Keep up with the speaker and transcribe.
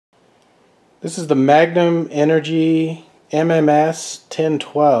This is the Magnum Energy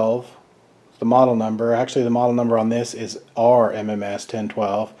MMS1012, the model number. Actually, the model number on this is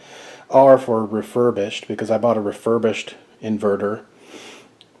RMMS1012. R for refurbished, because I bought a refurbished inverter.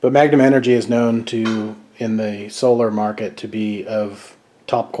 But Magnum Energy is known to, in the solar market, to be of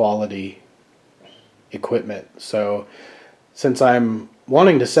top quality equipment. So since I'm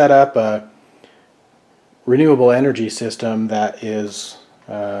wanting to set up a renewable energy system that is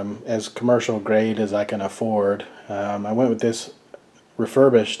as commercial grade as I can afford, I went with this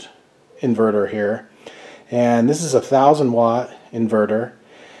refurbished inverter here, and this is a 1,000-watt inverter.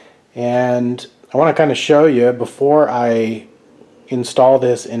 And I want to kind of show you, before I install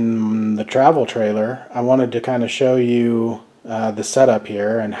this in the travel trailer, I wanted to kind of show you the setup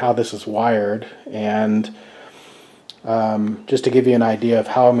here and how this is wired, and just to give you an idea of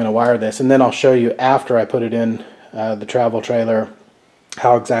how I'm going to wire this. And then I'll show you, after I put it in the travel trailer,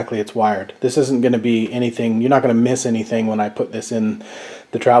 how exactly it's wired. This isn't going to be anything, you're not going to miss anything when I put this in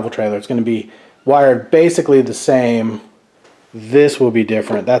the travel trailer. It's going to be wired basically the same. This will be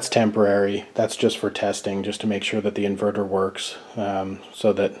different. That's temporary. That's just for testing, just to make sure that the inverter works,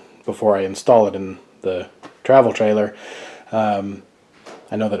 so that before I install it in the travel trailer, I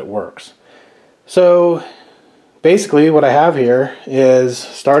know that it works. So basically what I have here is,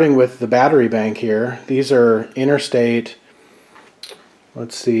 starting with the battery bank here, these are Interstate,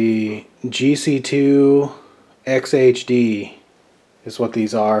 let's see, GC2 XHD is what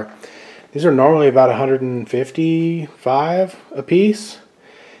these are. These are normally about 155 a piece,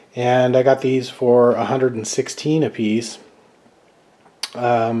 and I got these for 116 a piece,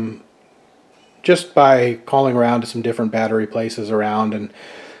 just by calling around to some different battery places around and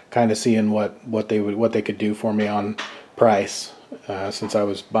kind of seeing what they could do for me on price, since I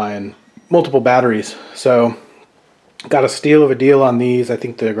was buying multiple batteries. So got a steal of a deal on these. I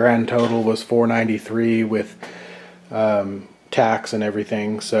think the grand total was $493 with tax and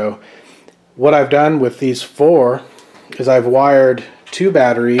everything. So what I've done with these four is I've wired two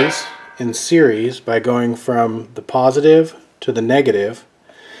batteries in series by going from the positive to the negative.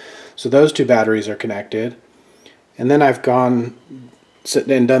 So those two batteries are connected. And then I've gone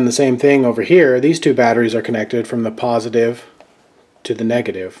and done the same thing over here. These two batteries are connected from the positive to the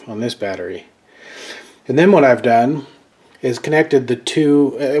negative on this battery. And then what I've done is connected the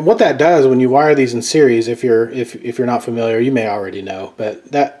two. What that does when you wire these in series, if you're not familiar, you may already know,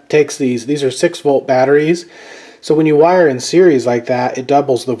 but that takes these are 6-volt batteries. So when you wire in series like that, it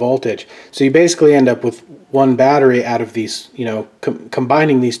doubles the voltage. So you basically end up with one battery out of these,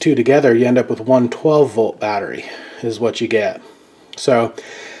 combining these two together, you end up with one 12-volt battery is what you get. So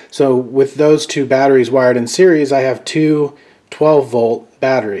with those two batteries wired in series, I have two 12-volt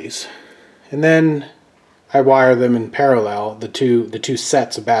batteries. And then I wire them in parallel, the two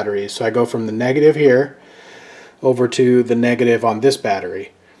sets of batteries. So I go from the negative here over to the negative on this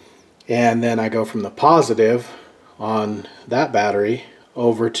battery, and then I go from the positive on that battery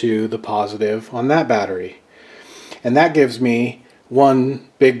over to the positive on that battery, and that gives me one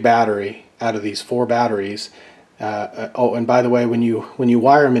big battery out of these four batteries. Oh, and by the way, when you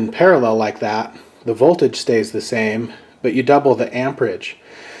wire them in parallel like that, the voltage stays the same, but you double the amperage.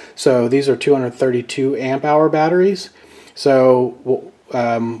 So these are 232 amp hour batteries. So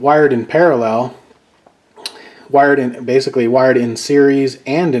wired in parallel, basically wired in series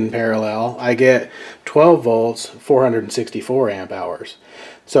and in parallel, I get 12 volts, 464 amp hours.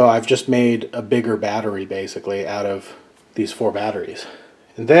 So I've just made a bigger battery basically out of these four batteries.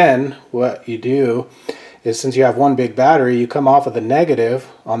 And then what you do is, since you have one big battery, you come off of the negative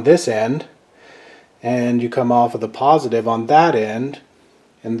on this end, and you come off of the positive on that end.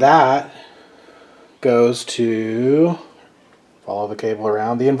 And that goes to, follow the cable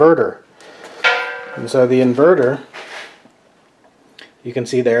around, the inverter. And so the inverter, you can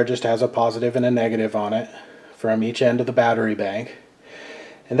see there, just has a positive and a negative on it from each end of the battery bank.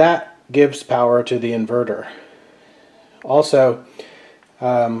 And that gives power to the inverter. Also,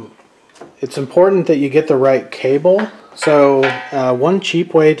 it's important that you get the right cable. So one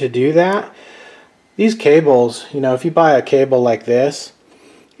cheap way to do that, these cables, if you buy a cable like this,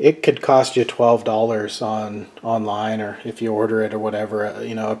 it could cost you $12 online, or if you order it or whatever,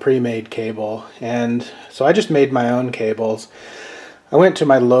 a pre-made cable. And so I just made my own cables. I went to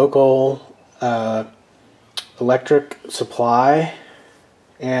my local electric supply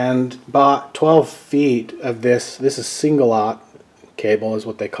and bought 12 feet of this. This is single-aught cable is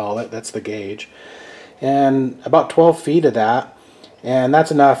what they call it. That's the gauge. And about 12 feet of that. And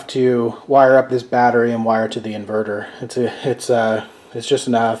that's enough to wire up this battery and wire to the inverter. It's just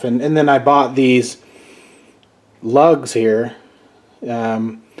enough. And then I bought these lugs here,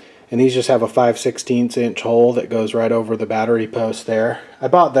 and these just have a 5/16 inch hole that goes right over the battery post there. I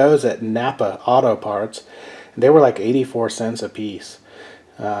bought those at Napa Auto Parts. They were like 84 cents a piece.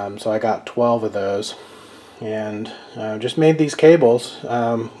 So I got 12 of those, and just made these cables.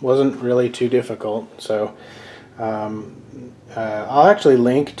 Wasn't really too difficult. So I'll actually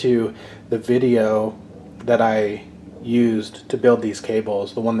link to the video that I used to build these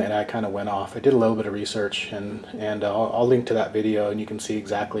cables, the one that I kind of went off. I did a little bit of research, and I'll link to that video, and you can see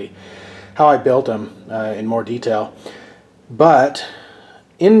exactly how I built them in more detail. But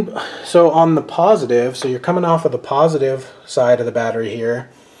so on the positive, so you're coming off of the positive side of the battery here,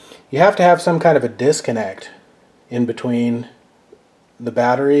 you have to have some kind of a disconnect in between the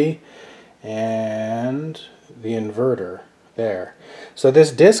battery and the inverter there. So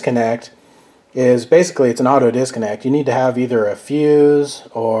this disconnect is basically, it's an auto disconnect. You need to have either a fuse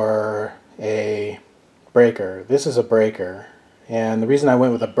or a breaker. This is a breaker, and the reason I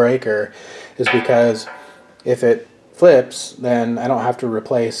went with a breaker is because if it flips, then I don't have to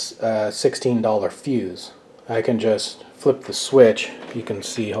replace a $16 fuse. I can just flip the switch. You can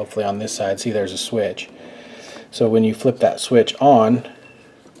see hopefully on this side, see there's a switch. So when you flip that switch on,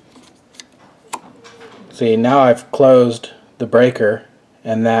 see, now I've closed the breaker,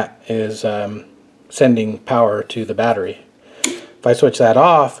 and that is sending power to the battery. If I switch that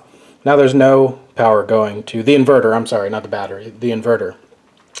off, now there's no power going to the inverter. I'm sorry, not the battery, the inverter.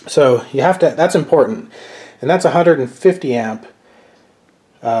 So you have to, that's important, and that's a 150 amp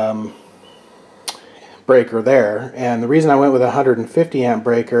breaker there. And the reason I went with a 150 amp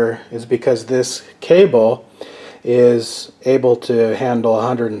breaker is because this cable is able to handle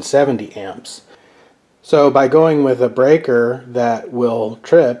 170 amps. So by going with a breaker that will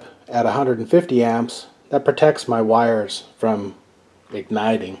trip at 150 amps, that protects my wires from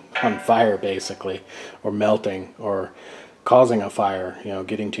igniting on fire, basically, or melting, or causing a fire, you know,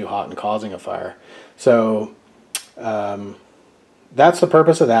 getting too hot and causing a fire. So that's the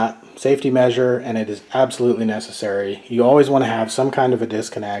purpose of that safety measure, and it is absolutely necessary. You always want to have some kind of a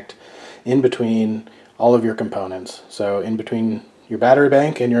disconnect in between all of your components. So in between your battery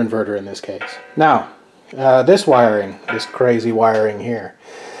bank and your inverter in this case. Now, this wiring, this crazy wiring here.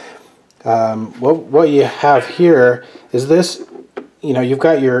 What you have here is this, you know, you've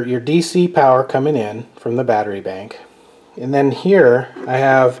got your DC power coming in from the battery bank, and then here I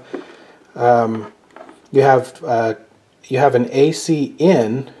have you have an AC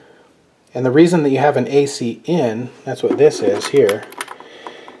in, and the reason that you have an AC in, that's what this is here.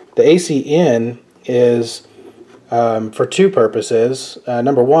 The AC in is for two purposes.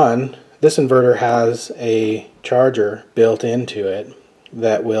 Number one, this inverter has a charger built into it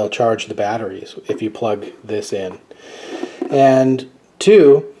that will charge the batteries if you plug this in. And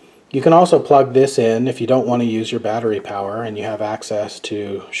two, you can also plug this in if you don't want to use your battery power and you have access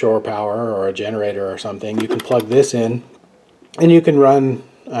to shore power or a generator or something. You can plug this in and you can run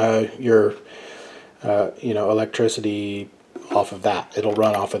your electricity off of that. It'll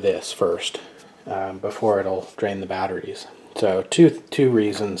run off of this first before it'll drain the batteries. So two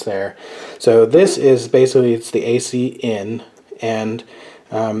reasons there. So this is basically, it's the AC in, and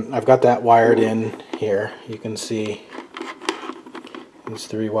I've got that wired in here. You can see these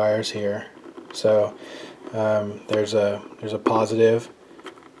three wires here. So there's a positive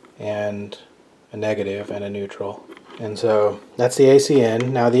and a negative and a neutral, and so that's the AC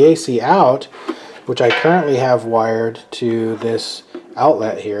in. Now the AC out, which I currently have wired to this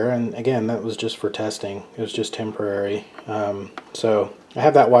outlet here, and again, that was just for testing. It was just temporary. So I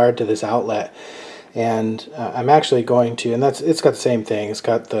have that wired to this outlet, and I'm actually going to, and it's got the same thing. It's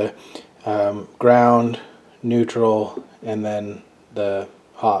got the ground, neutral, and then the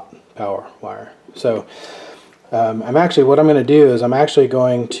hot power wire. So what I'm going to do is I'm actually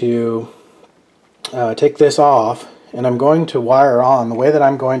going to take this off, and I'm going to wire on. The way that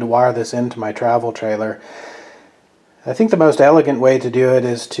I'm going to wire this into my travel trailer, I think the most elegant way to do it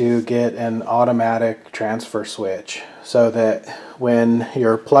is to get an automatic transfer switch, so that when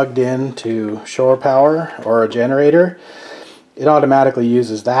you're plugged in to shore power or a generator, it automatically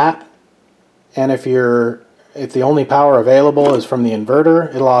uses that, and if the only power available is from the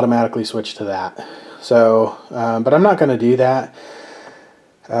inverter, it'll automatically switch to that. So but I'm not going to do that.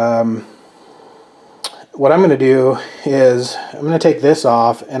 What I'm going to do is I'm going to take this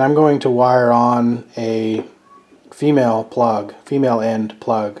off, and I'm going to wire on a female end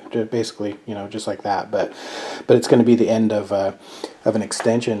plug, basically, you know, just like that, but it's going to be the end of an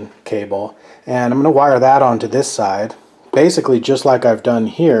extension cable, and I'm going to wire that onto this side, basically just like I've done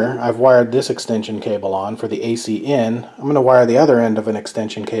here. I've wired this extension cable on for the AC in. I'm going to wire the other end of an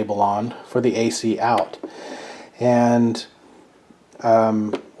extension cable on for the AC out. And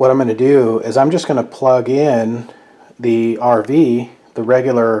what I'm going to do is I'm just going to plug in the RV, the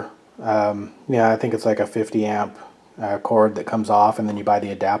regular, yeah, I think it's like a 50 amp cord that comes off, and then you buy the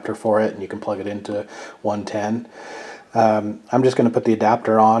adapter for it and you can plug it into 110. I'm just going to put the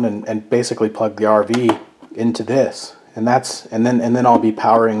adapter on and basically plug the RV into this, and then I'll be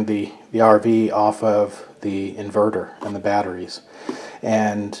powering the RV off of the inverter and the batteries.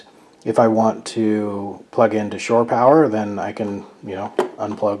 And if I want to plug into shore power, then I can, you know,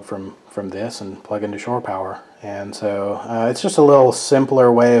 unplug from this and plug into shore power. And so it's just a little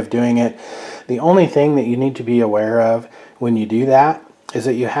simpler way of doing it. The only thing that you need to be aware of when you do that is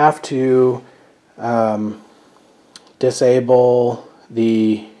that you have to disable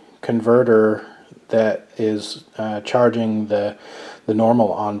the converter that is charging the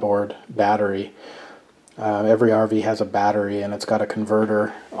normal onboard battery. Every RV has a battery, and it's got a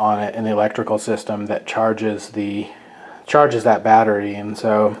converter on it in the electrical system that charges that battery. And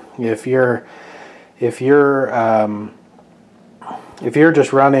so if you're just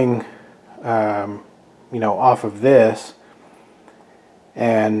running you know, off of this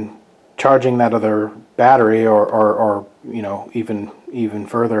and charging that other battery, or you know, even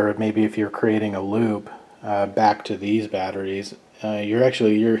further, maybe if you're creating a loop back to these batteries,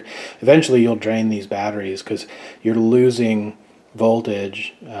 eventually you'll drain these batteries because you're losing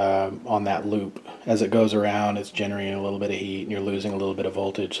voltage on that loop. As it goes around, it's generating a little bit of heat and you're losing a little bit of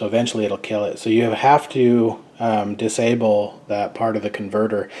voltage, so eventually it'll kill it. So you have to disable that part of the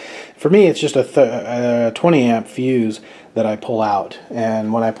converter. For me, it's just a 20 amp fuse that I pull out,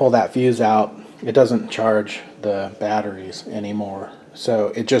 and when I pull that fuse out, it doesn't charge the batteries anymore. So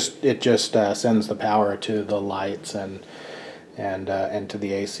it just sends the power to the lights and to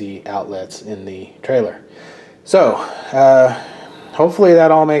the AC outlets in the trailer. So hopefully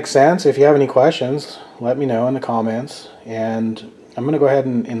that all makes sense. If you have any questions, let me know in the comments, and I'm going to go ahead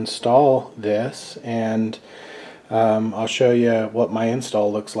and install this, and I'll show you what my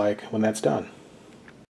install looks like when that's done.